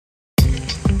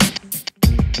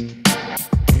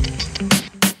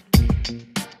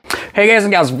Hey guys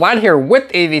and gals, Vlad here with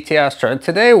AVT-Astro, and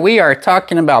today we are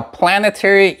talking about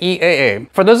Planetary EAA.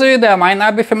 For those of you that might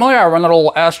not be familiar, I run a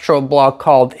little Astro blog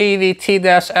called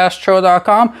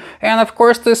AVT-Astro.com, and of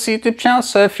course this YouTube channel,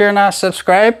 so if you're not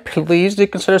subscribed, please do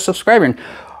consider subscribing.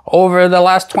 Over the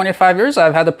last 25 years,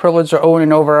 I've had the privilege of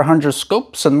owning over 100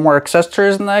 scopes and more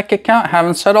accessories than I could count.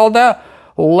 Having said all that,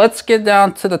 let's get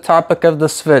down to the topic of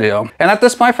this video. And at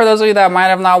this point, for those of you that might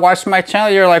have not watched my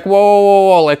channel, you're like,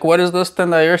 whoa, like what is this thing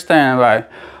that you're standing by?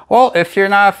 Well, if you're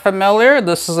not familiar,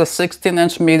 this is a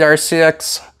 16-inch Meade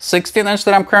RCX 16-inch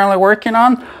that I'm currently working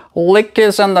on. Link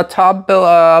is on the top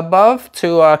above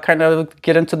to kind of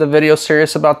get into the video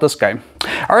series about this guy.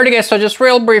 Alrighty guys, so just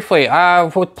real briefly,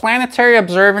 with Planetary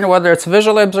observing, whether it's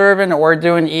visually observing or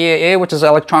doing EAA, which is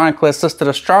electronically assisted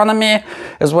astronomy,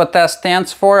 is what that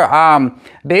stands for.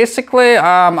 Basically,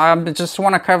 I just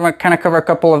want to kind of cover a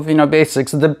couple of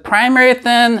basics. The primary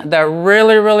thing that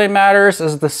really matters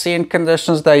is the scene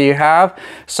conditions that you have.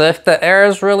 So if the air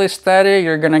is really steady,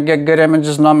 you're gonna get good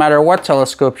images no matter what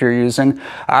telescope you're using.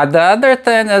 The other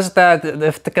thing is that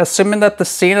assuming that the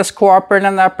scene is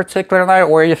cooperating that particular night,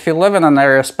 or if you live in an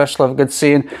area, especially of good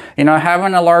scene,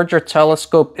 having a larger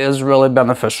telescope is really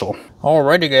beneficial.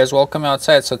 Alrighty guys, welcome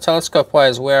outside. So telescope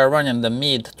wise, we are running the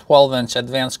Meade 12-inch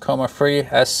advanced coma-free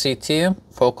SCT.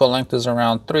 Focal length is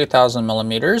around 3000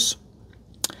 millimeters.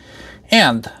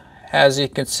 And as you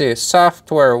can see,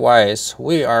 software wise,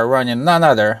 we are running none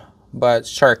other but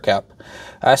Sharpcap.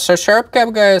 So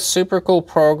Sharpcap, guys, super cool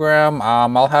program.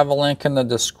 I'll have a link in the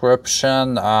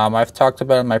description. I've talked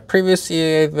about it in my previous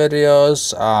EAA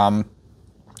videos.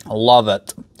 Love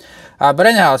it. But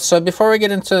anyhow, so before we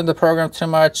get into the program too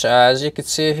much, as you can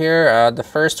see here, the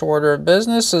first order of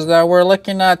business is that we're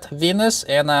looking at Venus,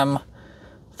 and I'm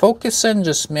focusing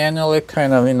just manually,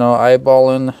 kind of,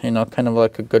 eyeballing, kind of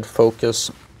like a good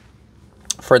focus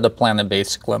for the planet,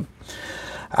 basically.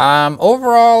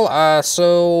 Overall,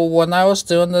 so when I was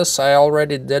doing this, I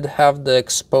already did have the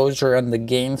exposure and the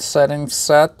gain settings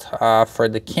set for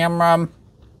the camera.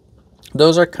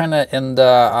 Those are kind of in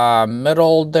the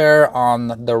middle there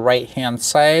on the right hand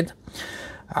side.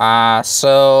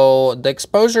 So the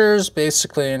exposure is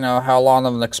basically, how long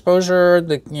of an exposure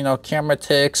the camera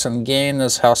takes, and gain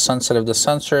is how sensitive the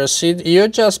sensor is. So you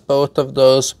adjust both of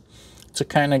those to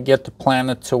kind of get the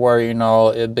planet to where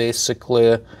it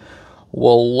basically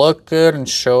will look good and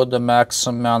show the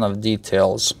maximum amount of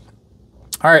details.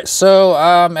 All right, so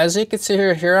as you can see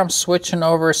here I'm switching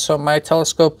over. So my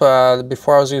telescope,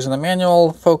 before I was using the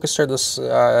manual focuser, this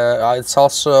it's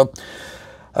also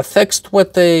affixed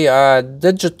with a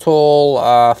digital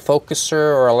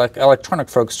focuser, or like electronic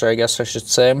focuser, I guess I should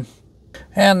say.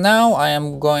 And now I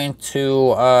am going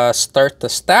to start the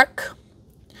stack.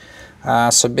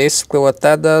 So basically what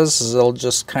that does is it'll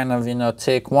just kind of,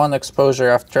 take one exposure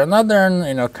after another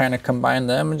and, kind of combine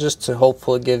the images to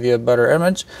hopefully give you a better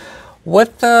image.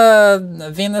 With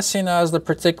Venus, as the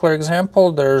particular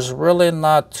example, there's really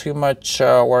not too much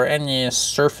or any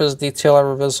surface detail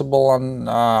ever visible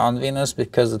on Venus,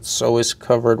 because it's always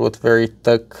covered with very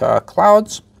thick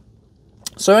clouds.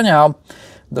 So anyhow,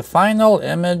 the final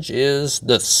image is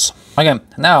this. Okay,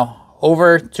 now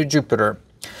over to Jupiter.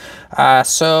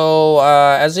 As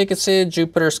you can see,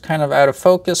 Jupiter's kind of out of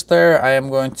focus there. I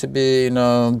am going to be,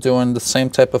 doing the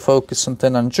same type of focusing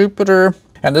thing on Jupiter.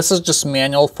 And this is just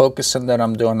manual focusing that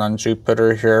I'm doing on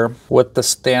Jupiter here with the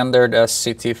standard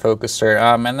SCT focuser.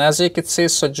 And as you can see,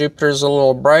 so Jupiter's a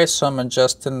little bright, so I'm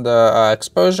adjusting the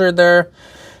exposure there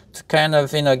to kind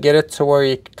of, get it to where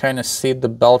you can kind of see the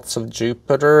belts of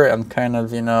Jupiter and kind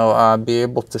of, be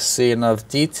able to see enough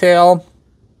detail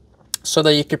so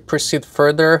that you could proceed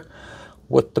further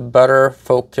with the better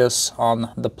focus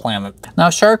on the planet. Now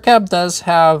Sharpcap does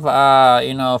have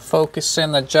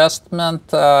focusing adjustment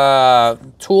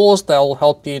tools that will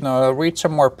help you reach a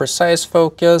more precise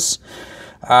focus.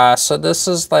 So this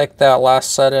is like that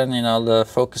last setting, the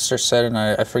focuser setting,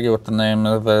 I forget what the name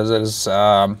of it is,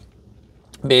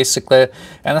 basically.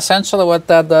 And essentially what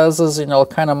that does is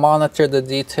kind of monitor the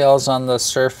details on the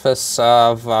surface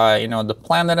of the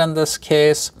planet in this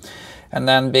case. And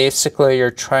then basically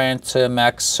you're trying to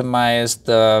maximize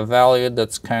the value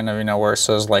that's kind of, where it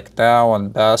says like now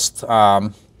and best.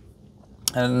 And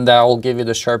that will give you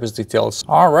the sharpest details.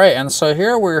 All right, and so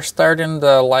here we're starting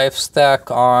the life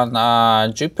stack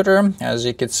on Jupiter, as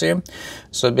you can see.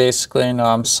 So basically,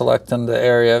 I'm selecting the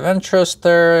area of interest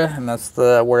there, and that's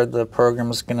where the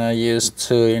program is gonna use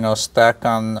to, stack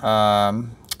on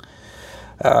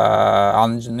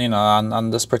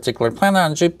this particular planet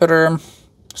on Jupiter.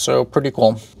 So pretty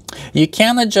cool. You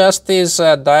can adjust these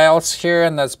dials here,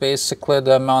 and that's basically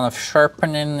the amount of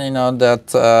sharpening, that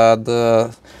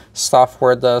the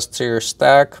software does to your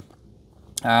stack.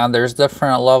 There's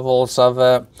different levels of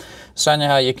it. So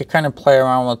anyhow, you could kind of play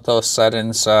around with those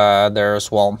settings there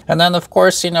as well. And then of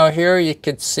course, you know, here you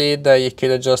could see that you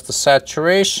could adjust the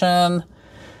saturation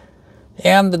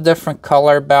and the different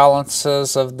color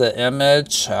balances of the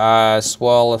image, as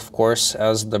well, of course,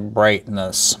 as the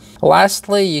brightness.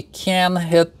 Lastly, you can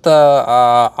hit the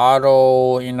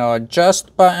auto, you know,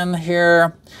 adjust button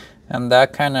here, and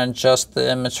that kind of adjusts the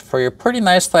image for you pretty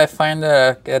nicely. I find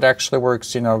that it actually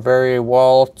works, you know, very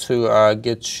well to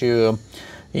get you,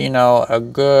 you know, a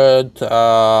good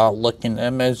looking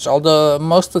image. Although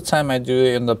most of the time I do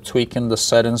end up tweaking the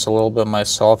settings a little bit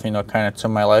myself, you know, kind of to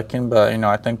my liking. But, you know,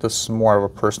 I think this is more of a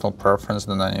personal preference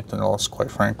than anything else, quite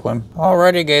frankly.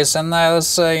 Alrighty guys, and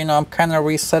as you know, I'm kind of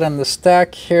resetting the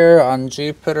stack here on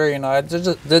Jupiter. You know, I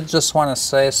did just want to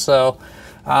say, so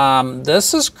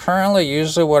this is currently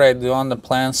usually what I do on the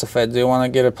planets if I do want to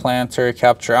get a planetary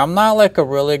capture. I'm not like a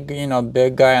really, you know,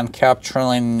 big guy on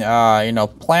capturing, you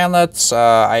know, planets.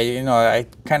 I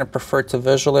kind of prefer to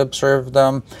visually observe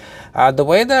them. The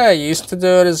way that I used to do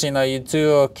it is, you know, you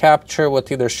do a capture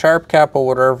with either Sharpcap or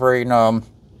whatever, you know,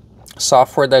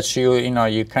 software that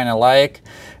you kind of like,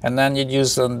 and then you'd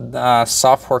use a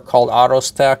software called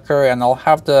AutoStacker, and I'll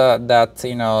have that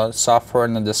you know, software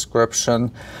in the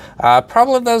description.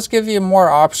 Probably does give you more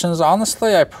options.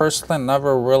 Honestly, I personally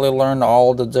never really learned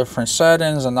all the different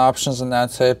settings and options and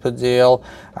that type of deal,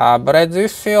 but I do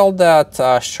feel that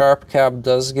Sharpcap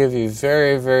does give you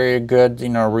very, very good, you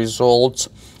know, results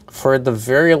for the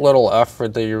very little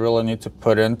effort that you really need to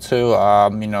put into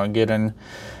you know, getting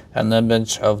an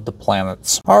image of the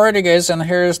planets. Alrighty guys, and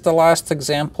here's the last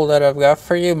example that I've got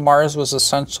for you. Mars was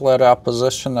essentially at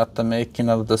opposition at the making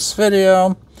of this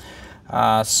video.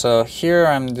 So here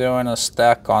I'm doing a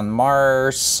stack on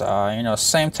Mars, you know,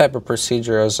 same type of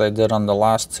procedure as I did on the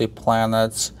last two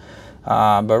planets,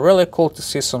 but really cool to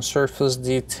see some surface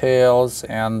details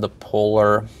and the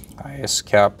polar ice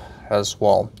cap as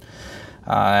well.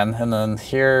 And then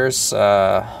here's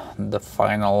the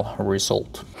final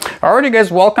result. Alrighty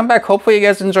guys, welcome back. Hopefully you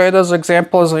guys enjoyed those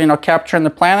examples of, you know, capturing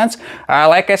the planets.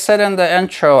 Like I said in the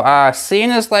intro, seeing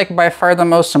is like by far the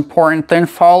most important thing,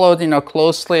 followed, you know,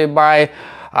 closely by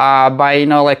you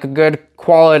know, like a good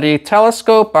quality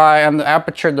telescope, and the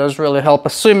aperture does really help,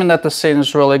 assuming that the scene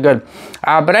is really good.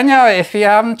 But anyhow, if you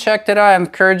haven't checked it out, I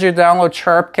encourage you to download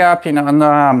Sharpcap, you know,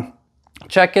 and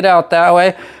check it out that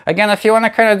way. Again, if you want to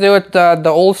kind of do it the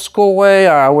old school way,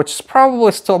 which is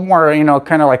probably still more, you know,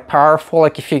 kind of like powerful,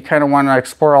 like if you kind of want to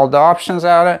explore all the options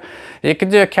out it, you can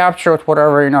do a capture with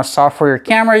whatever, you know, software your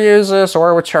camera uses,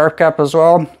 or with Sharpcap as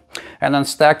well, and then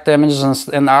stack the images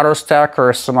in AutoStack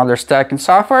or some other stacking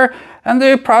software, and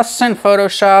do processing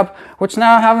Photoshop, which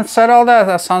now, having said all that,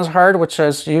 that sounds hard, which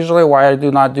is usually why I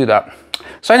do not do that.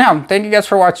 So anyhow, thank you guys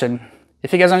for watching.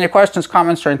 If you guys have any questions,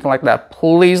 comments, or anything like that,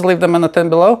 please leave them in the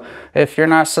thing below. If you're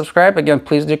not subscribed, again,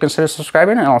 please do consider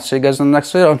subscribing, and I'll see you guys in the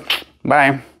next video.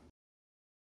 Bye.